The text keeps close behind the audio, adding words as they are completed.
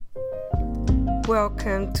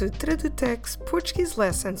Welcome to Tradutex Portuguese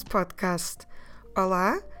Lessons Podcast.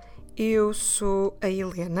 Olá, eu sou a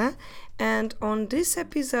Helena, and on this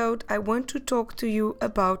episode I want to talk to you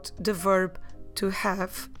about the verb to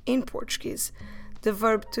have in Portuguese. The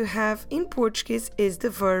verb to have in Portuguese is the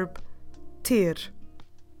verb ter.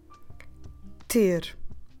 Ter.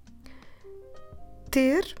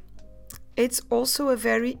 Ter, it's also a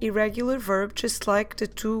very irregular verb, just like the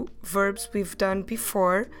two verbs we've done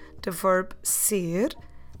before, the verb ser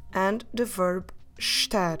and the verb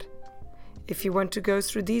estar. If you want to go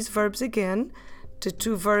through these verbs again, the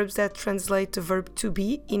two verbs that translate the verb to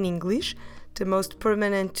be in English, the most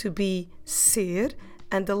permanent to be ser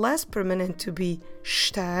and the less permanent to be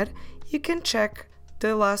estar, you can check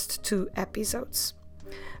the last two episodes.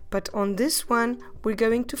 But on this one, we're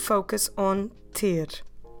going to focus on ter.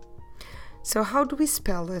 So how do we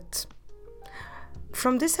spell it?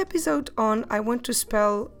 From this episode on, I want to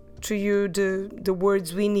spell to you the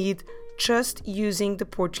words we need just using the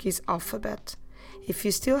Portuguese alphabet. If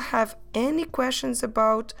you still have any questions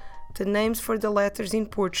about the names for the letters in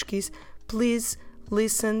Portuguese, please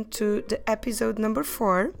listen to the episode number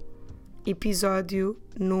 4, episódio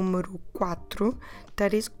número 4,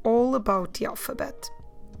 that is all about the alphabet.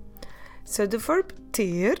 So the verb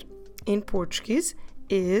ter in Portuguese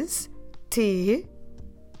is T-E-R.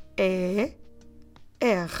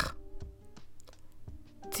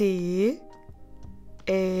 T-E-R.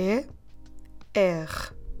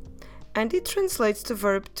 And it translates the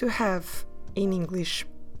verb to have in English.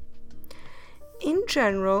 In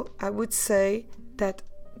general, I would say that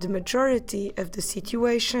the majority of the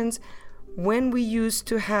situations when we use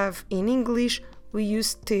to have in English, we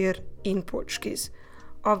use ter in Portuguese.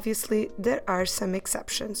 Obviously, there are some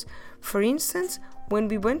exceptions. For instance, when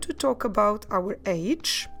we want to talk about our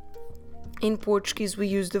age, in Portuguese we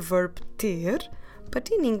use the verb ter, but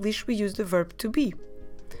in English we use the verb to be.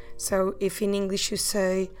 So if in English you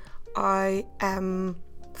say, I am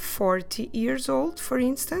 40 years old, for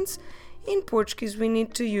instance, in Portuguese we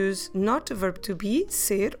need to use not the verb to be,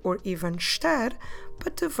 ser, or even estar,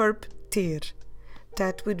 but the verb ter.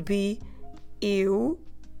 That would be, eu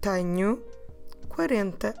tenho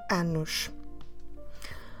 40 anos.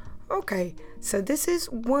 Okay, so this is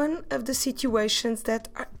one of the situations that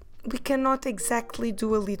we cannot exactly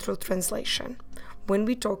do a literal translation when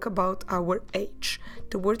we talk about our age.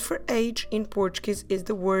 The word for age in Portuguese is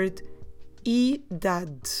the word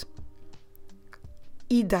idade.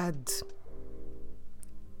 Idade.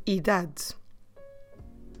 Idade.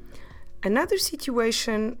 Another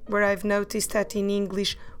situation where I've noticed that in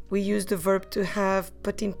English we use the verb to have,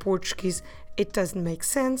 but in Portuguese it doesn't make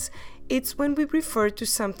sense. It's when we refer to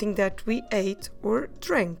something that we ate or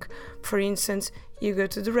drank. For instance, you go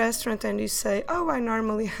to the restaurant and you say, oh, I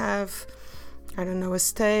normally have, a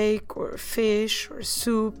steak or a fish or a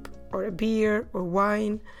soup or a beer or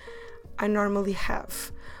wine. I normally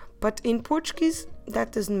have. But in Portuguese,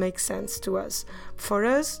 that doesn't make sense to us. For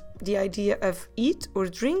us, the idea of eat or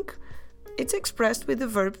drink, it's expressed with the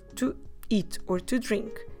verb to eat or to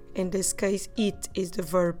drink. In this case, eat is the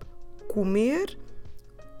verb comer,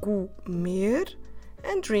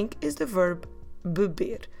 and drink is the verb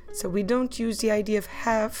beber. So we don't use the idea of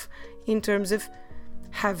have in terms of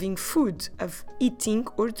having food, of eating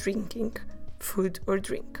or drinking, food or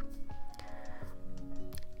drink.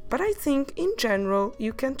 But I think in general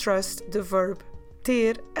you can trust the verb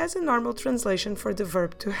ter as a normal translation for the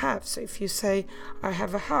verb to have. So if you say, I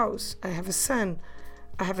have a house, I have a son,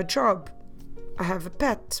 I have a job, I have a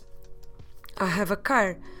pet, I have a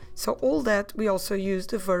car. So all that we also use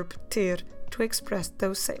the verb ter to express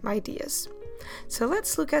those same ideas. So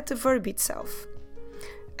let's look at the verb itself.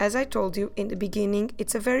 As I told you in the beginning,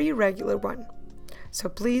 it's a very irregular one. So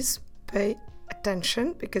please pay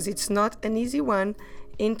attention because it's not an easy one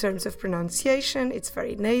in terms of pronunciation. It's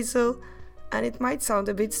very nasal and it might sound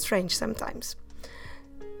a bit strange sometimes.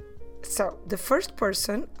 So the first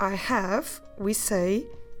person, I have, we say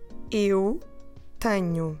eu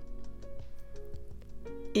tenho.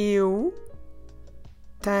 Eu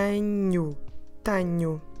tenho.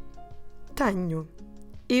 Tenho.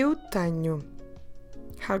 Eu tenho.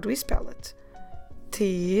 How do we spell it?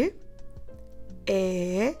 T-E-N-H-O.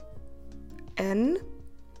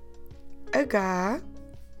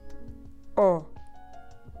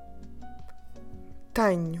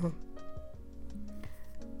 Tenho.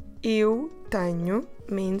 Eu tenho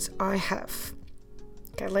means I have.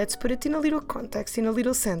 Okay, let's put it in a little context, in a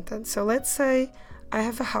little sentence. So let's say I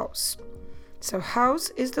have a house. So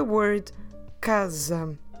house is the word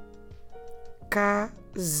casa.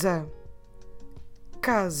 Casa.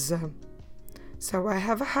 Casa. So I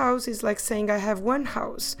have a house is like saying I have one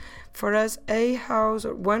house. For us, a house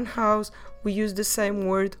or one house, we use the same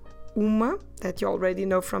word uma that you already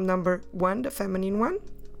know from number 1, the feminine one.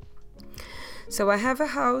 So I have a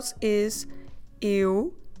house is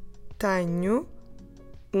eu tenho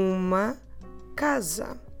uma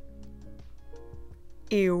casa.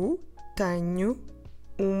 Eu tenho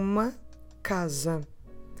uma casa.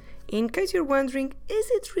 In case you're wondering, is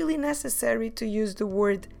it really necessary to use the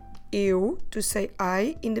word eu to say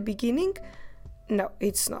I in the beginning? No,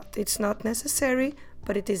 it's not. It's not necessary,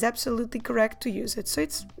 but it is absolutely correct to use it. So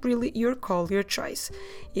it's really your call, your choice.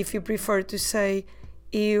 If you prefer to say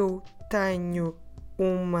eu tenho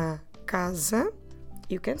uma casa,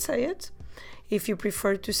 you can say it. If you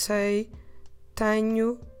prefer to say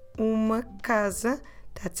tenho uma casa,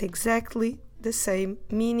 that's exactly the same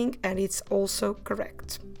meaning and it's also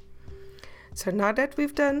correct. So now that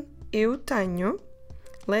we've done eu tenho,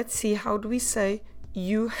 let's see how do we say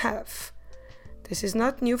you have. This is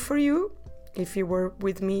not new for you if you were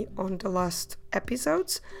with me on the last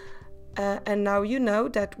episodes. And now you know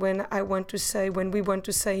that when we want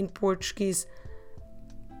to say in Portuguese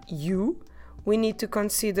you, we need to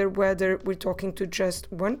consider whether we're talking to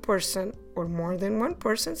just one person or more than one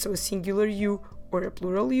person, so a singular you or a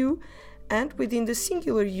plural you. And within the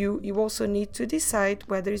singular you also need to decide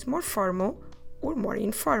whether it's more formal or more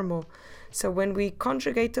informal. So when we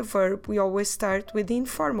conjugate a verb, we always start with the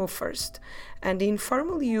informal first. And the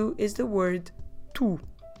informal you is the word tu.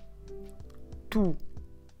 Tu.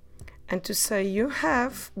 And to say you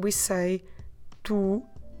have, we say tu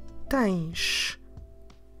tens.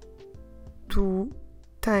 Tu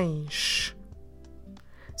tens.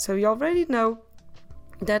 So you already know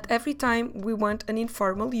that every time we want an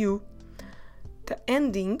informal you, the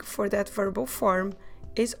ending for that verbal form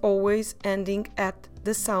is always ending at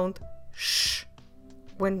the sound sh.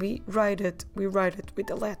 When we write it with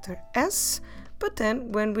the letter S, but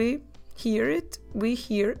then when we hear it, we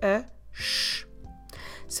hear a sh.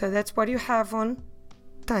 So that's what you have on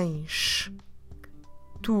tens.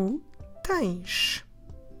 Tu tens.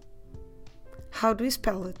 How do we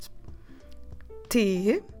spell it?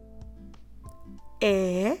 T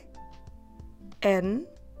E N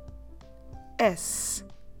S.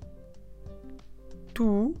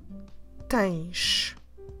 Tu tens.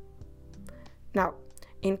 Now,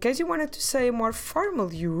 in case you wanted to say a more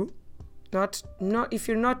formal you, not if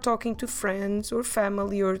you're not talking to friends or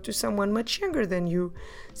family or to someone much younger than you,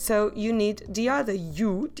 so you need the other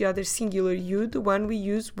you, the other singular you, the one we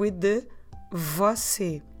use with the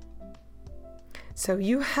você. So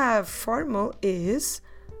you have formal is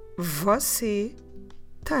você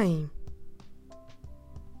tem.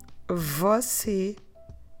 Você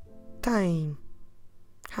tem.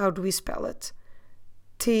 How do we spell it?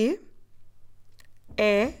 T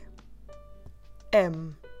E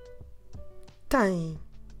M. Tem.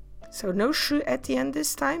 So no sh at the end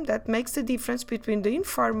this time. That makes the difference between the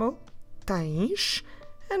informal tens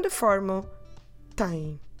and the formal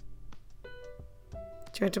tem.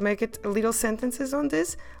 Do you want to make it a little sentences on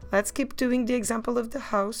this? Let's keep doing the example of the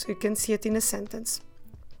house so you can see it in a sentence.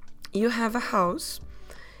 You have a house.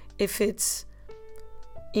 If it's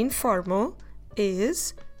informal,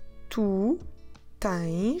 is tu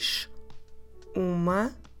tens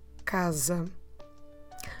uma casa.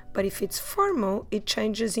 But if it's formal, it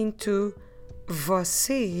changes into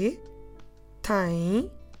você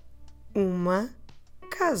tem uma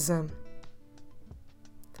casa.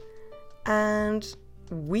 And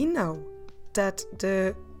we know that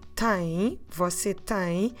the tem, você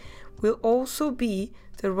tem, will also be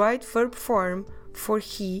the right verb form for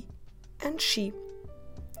he and she.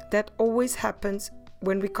 That always happens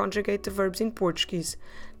when we conjugate the verbs in Portuguese.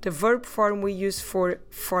 The verb form we use for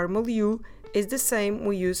formal you is the same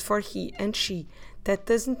we use for he and she. That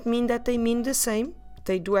doesn't mean that they mean the same.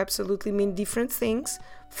 They do absolutely mean different things.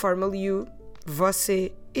 Formal you,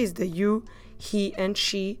 você is the you, he and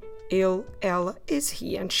she, ele, ela is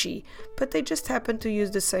he and she. But they just happen to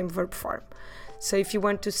use the same verb form. So if you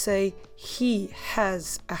want to say he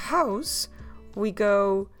has a house, we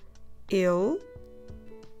go ele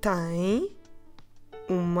tem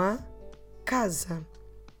uma casa.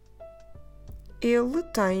 Ele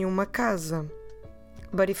tem uma casa.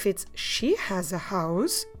 But if it's she has a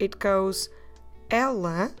house, it goes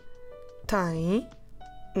ela tem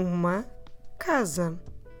uma casa.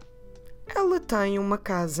 Ela tem uma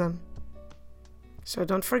casa. So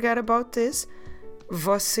don't forget about this.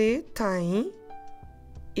 Você tem,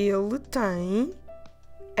 ele tem,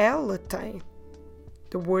 ela tem.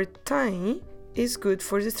 The word tem is good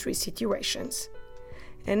for the three situations.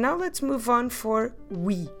 And now let's move on for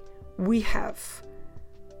we. We have.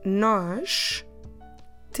 Nós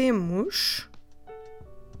temos.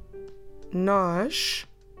 Nós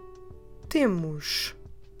temos.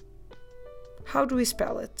 How do we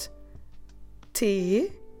spell it?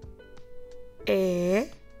 T, E,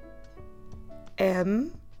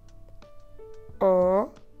 M,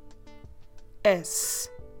 O, S.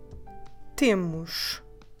 Temos.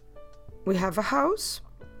 We have a house.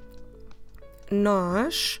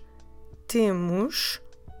 Nós temos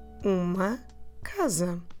uma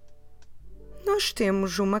casa. Nós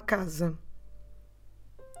temos uma casa.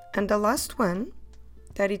 And the last one,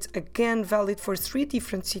 that it's again valid for 3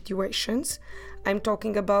 different situations. I'm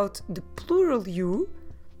talking about the plural you.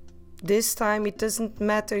 This time it doesn't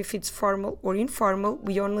matter if it's formal or informal.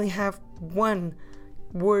 We only have one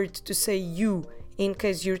word to say you in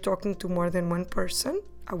case you're talking to more than one person,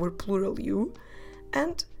 our plural you.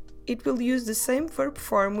 And it will use the same verb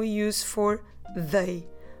form we use for they.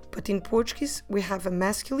 But in Portuguese, we have a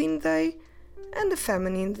masculine they and a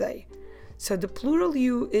feminine they. So the plural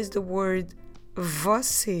you is the word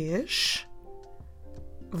vocês,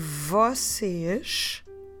 vocês,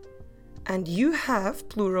 and you have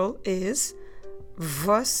plural is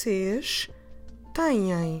vocês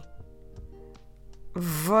têm,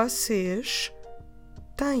 vocês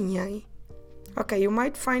têm. Okay, you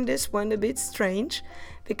might find this one a bit strange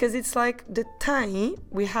because it's like the tem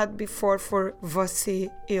we had before for você,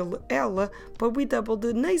 ele, ela, but we double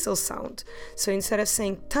the nasal sound. So instead of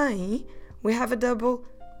saying tem, we have a double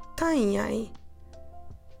têm,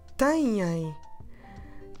 têm.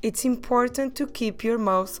 It's important to keep your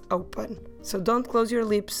mouth open, so don't close your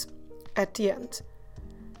lips at the end.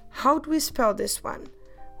 How do we spell this one?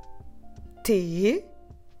 T,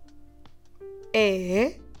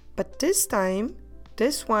 E, but this time,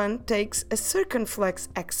 this one takes a circumflex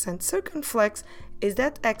accent. Circumflex is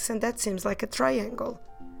that accent that seems like a triangle.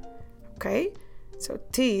 Okay? So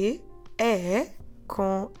T, E,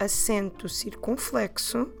 com acento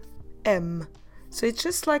circunflexo, M. So it's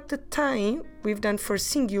just like the tem we've done for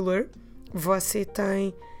singular. Você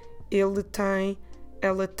tem, ele tem,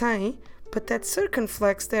 ela tem. But that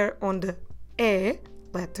circumflex there on the E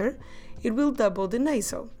letter, it will double the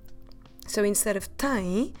nasal. So instead of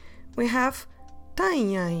tem, we have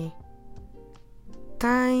têm,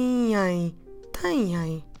 têm,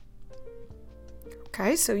 têm.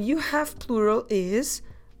 Okay, so you have plural is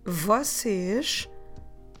vocês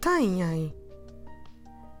têm.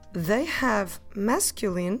 They have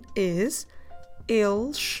masculine is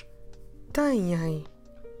eles têm.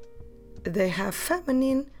 They have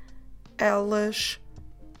feminine elas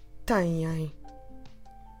têm.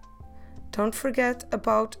 Don't forget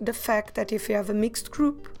about the fact that if you have a mixed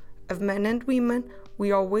group of men and women,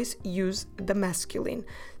 we always use the masculine.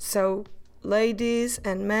 So ladies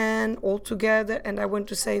and men all together, and I want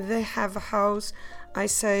to say they have a house, I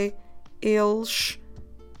say eles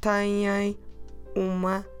têm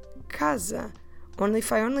uma casa. Only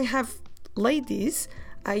if I only have ladies,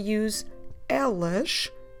 I use elas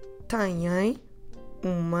têm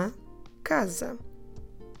uma casa.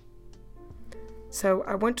 So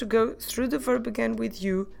I want to go through the verb again with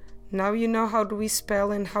you. Now you know how do we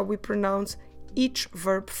spell and how we pronounce each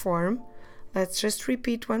verb form. Let's just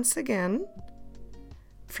repeat once again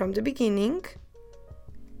from the beginning.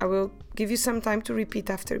 I will give you some time to repeat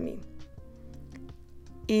after me.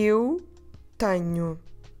 Eu tenho.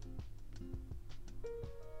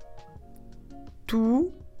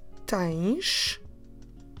 Tu tens.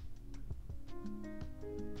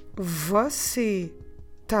 Você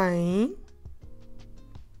tem.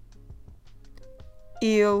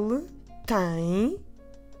 Ele tem.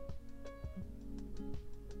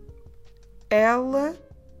 Ela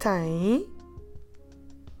tem.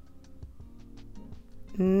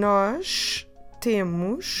 Nós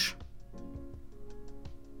temos.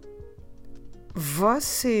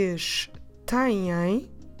 Vocês têm.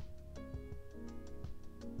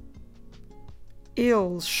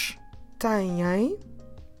 Eles têm.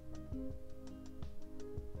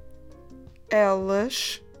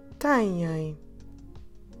 Elas têm.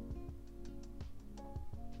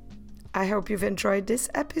 I hope you've enjoyed this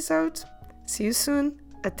episode. See you soon.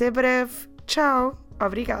 Até breve. Tchau.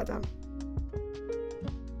 Obrigada.